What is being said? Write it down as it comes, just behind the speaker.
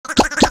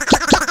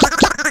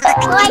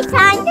boy,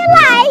 time to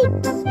light!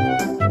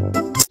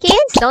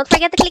 Kids, don't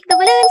forget to click the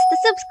balloons to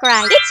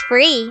subscribe. It's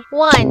free.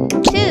 1,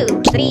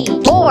 2, 3,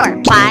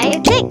 4,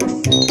 5, 6.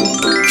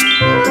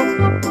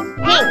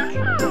 Pink.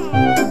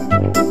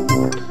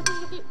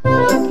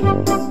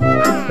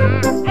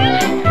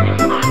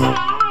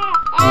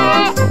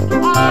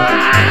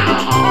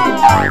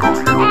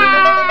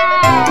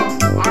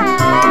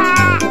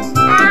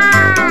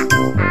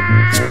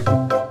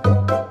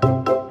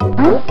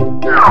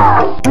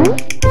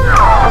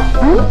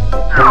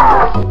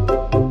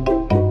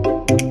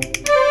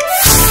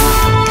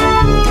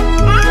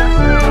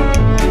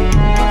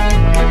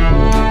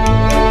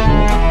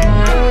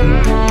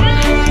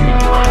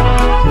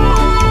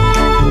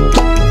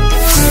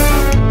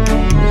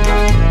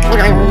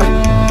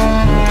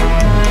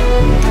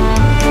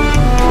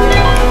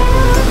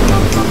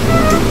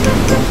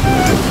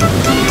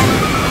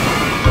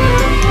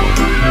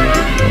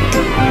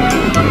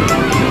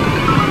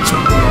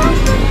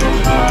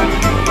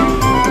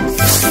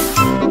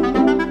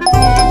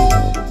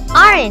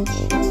 Orange.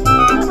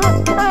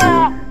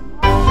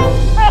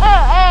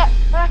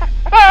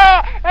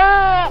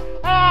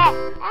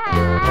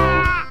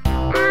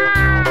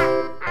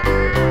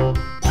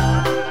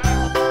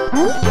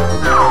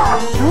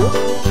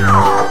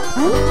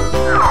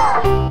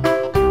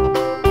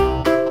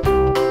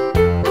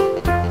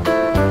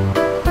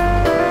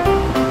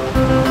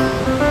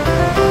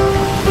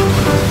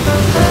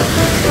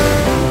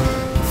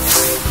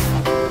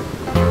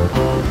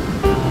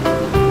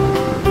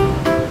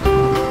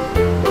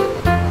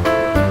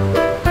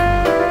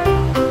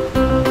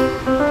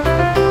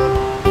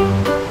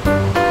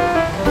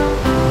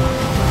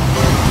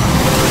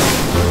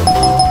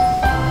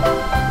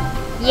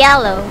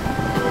 Yellow.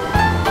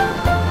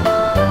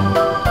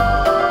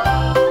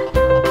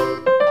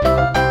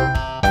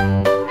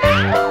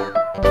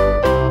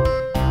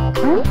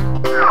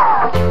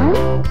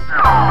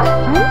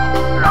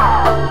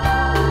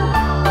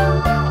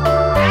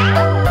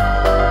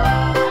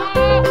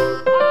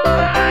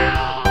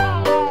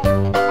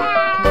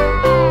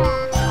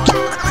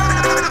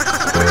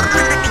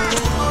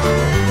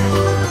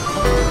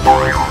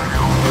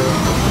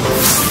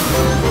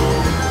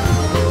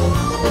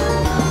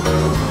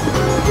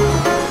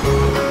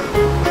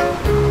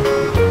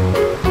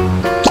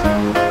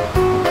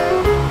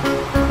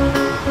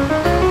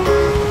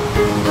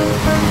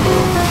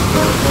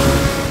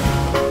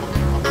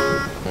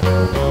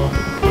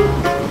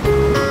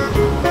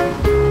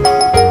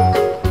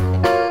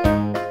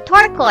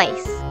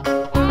 Turquoise.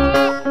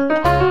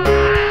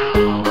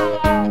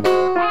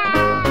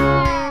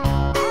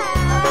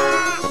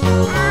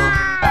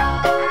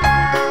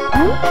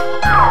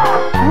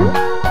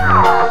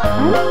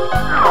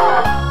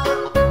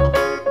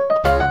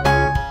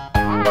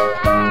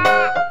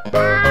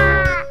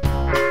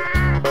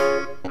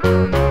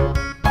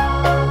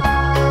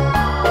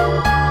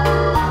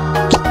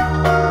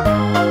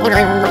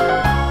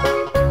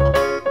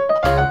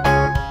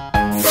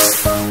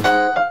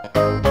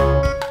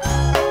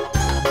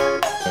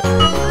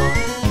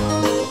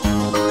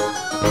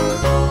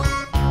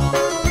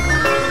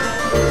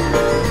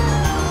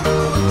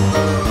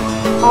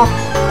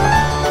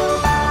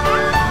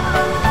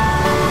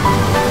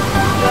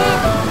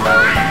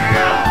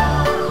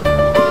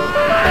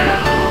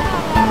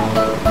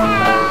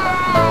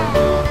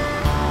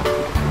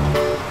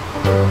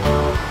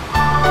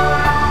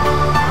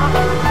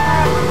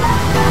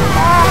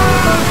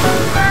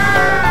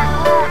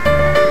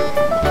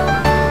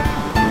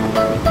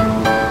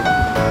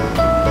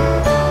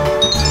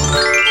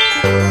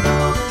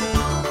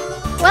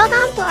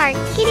 Welcome to our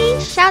kitty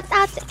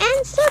shoutouts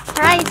and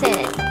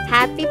surprises!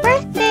 Happy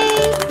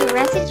birthday to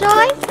Resi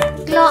Joy,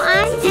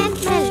 Gloan, and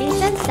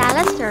Melissa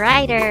Salas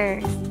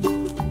Ryder!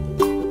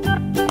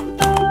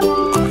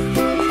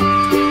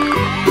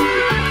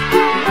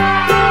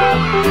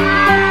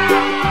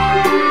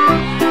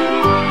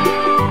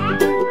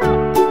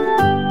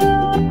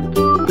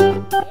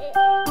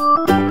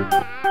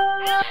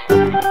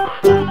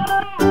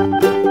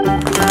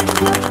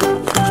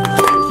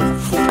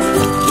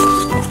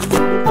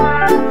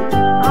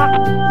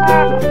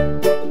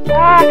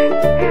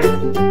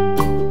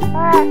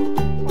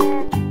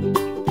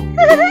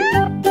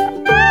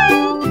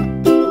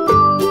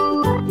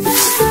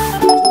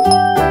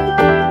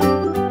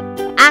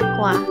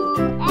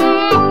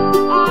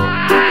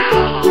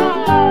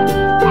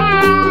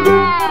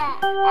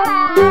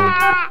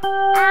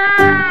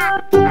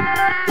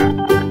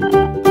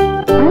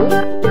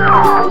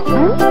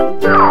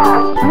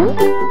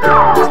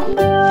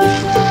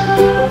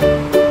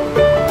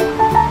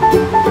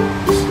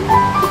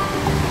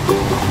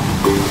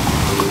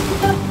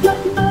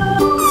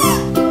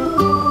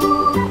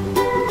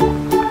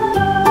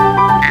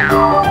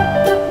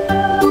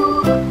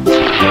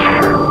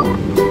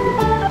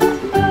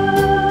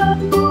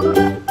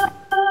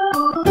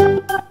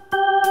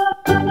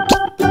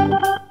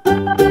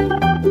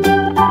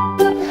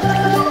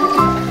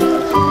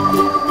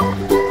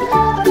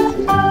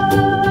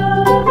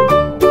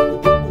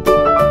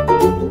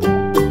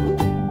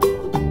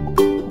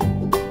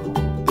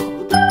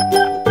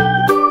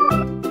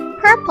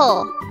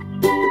 apple.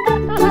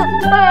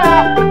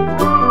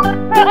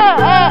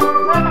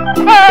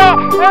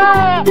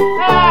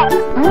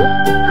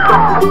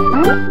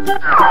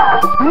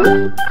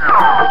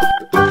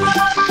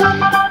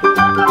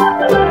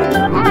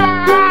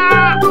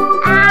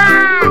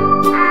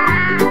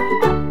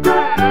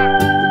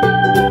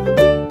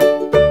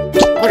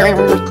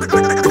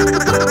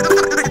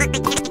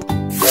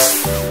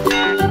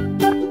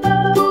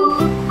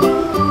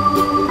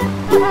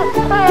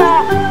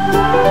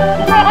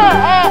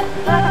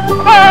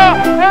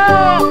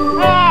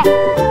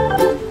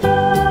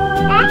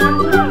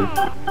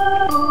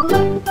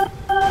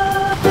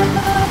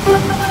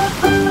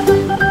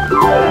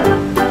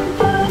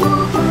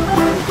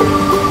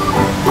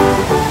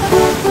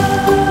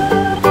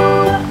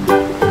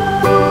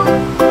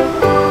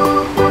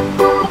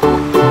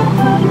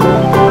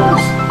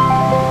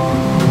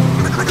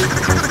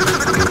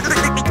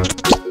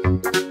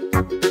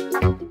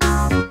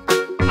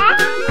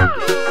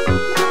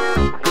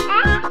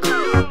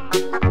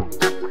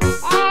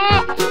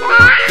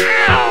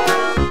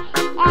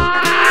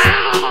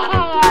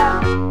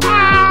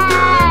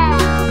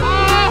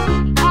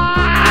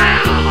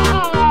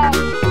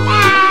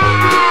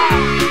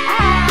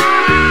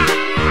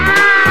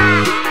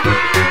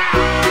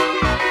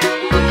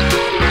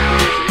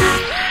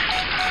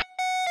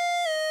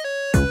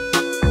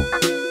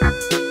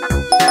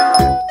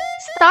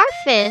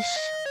 Starfish.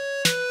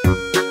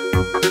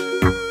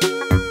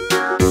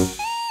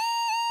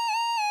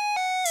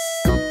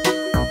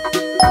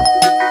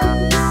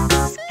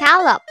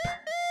 Scallop.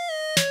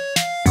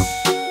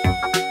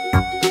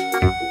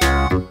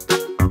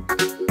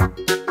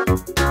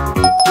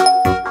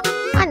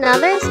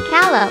 Another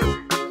scallop.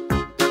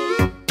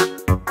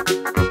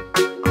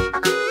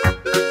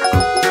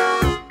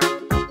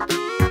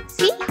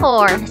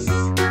 Seahorse.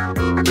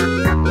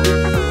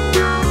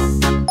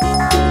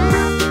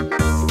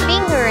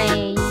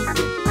 Stingray.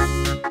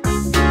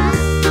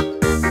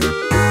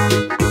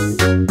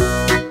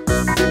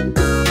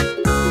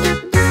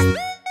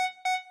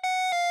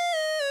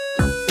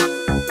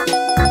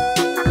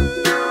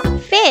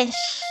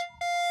 Fish.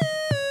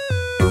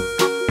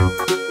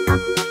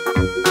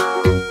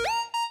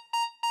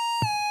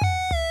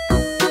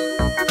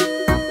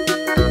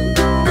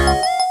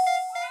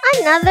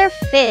 Another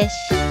fish.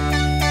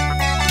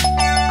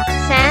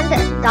 Sand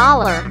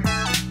dollar.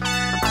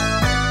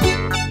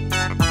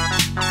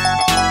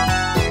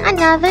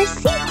 Another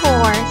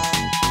seahorse.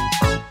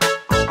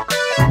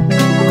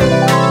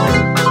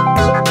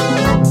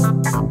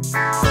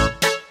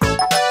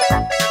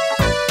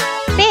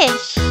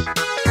 Fish.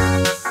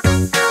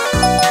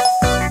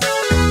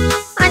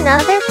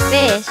 Another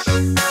fish.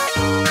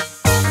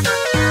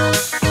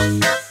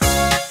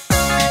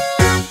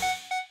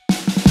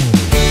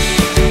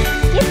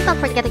 Please don't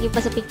forget to give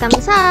us a big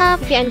thumbs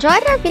up if you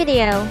enjoyed our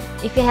video.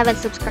 If you haven't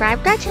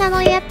subscribed to our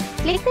channel yet,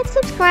 click that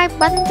subscribe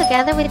button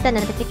together with the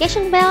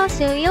notification bell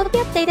so you'll be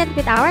updated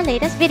with our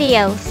latest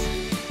videos.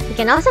 You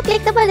can also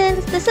click the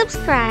buttons to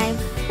subscribe.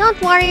 Don't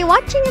worry,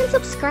 watching and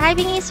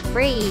subscribing is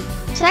free.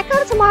 Check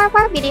out some more of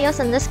our videos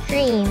on the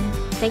screen.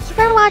 Thank you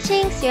for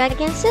watching. See you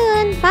again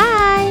soon.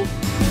 Bye!